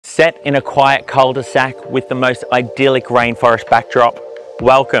Set in a quiet cul-de-sac with the most idyllic rainforest backdrop,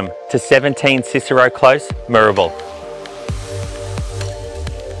 welcome to 17 Cicero Close, Mooroobool.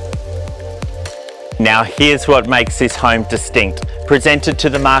 Now here's what makes this home distinct. Presented to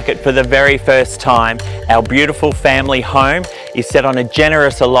the market for the very first time, our beautiful family home is set on a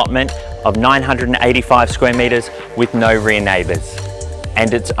generous allotment of 985 square metres with no rear neighbours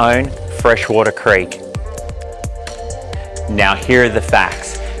and its own freshwater creek. Now here are the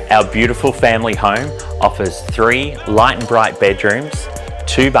facts. Our beautiful family home offers 3 light and bright bedrooms,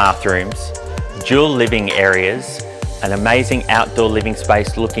 2 bathrooms, dual living areas, an amazing outdoor living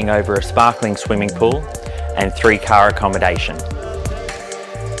space looking over a sparkling swimming pool, and 3 car accommodation.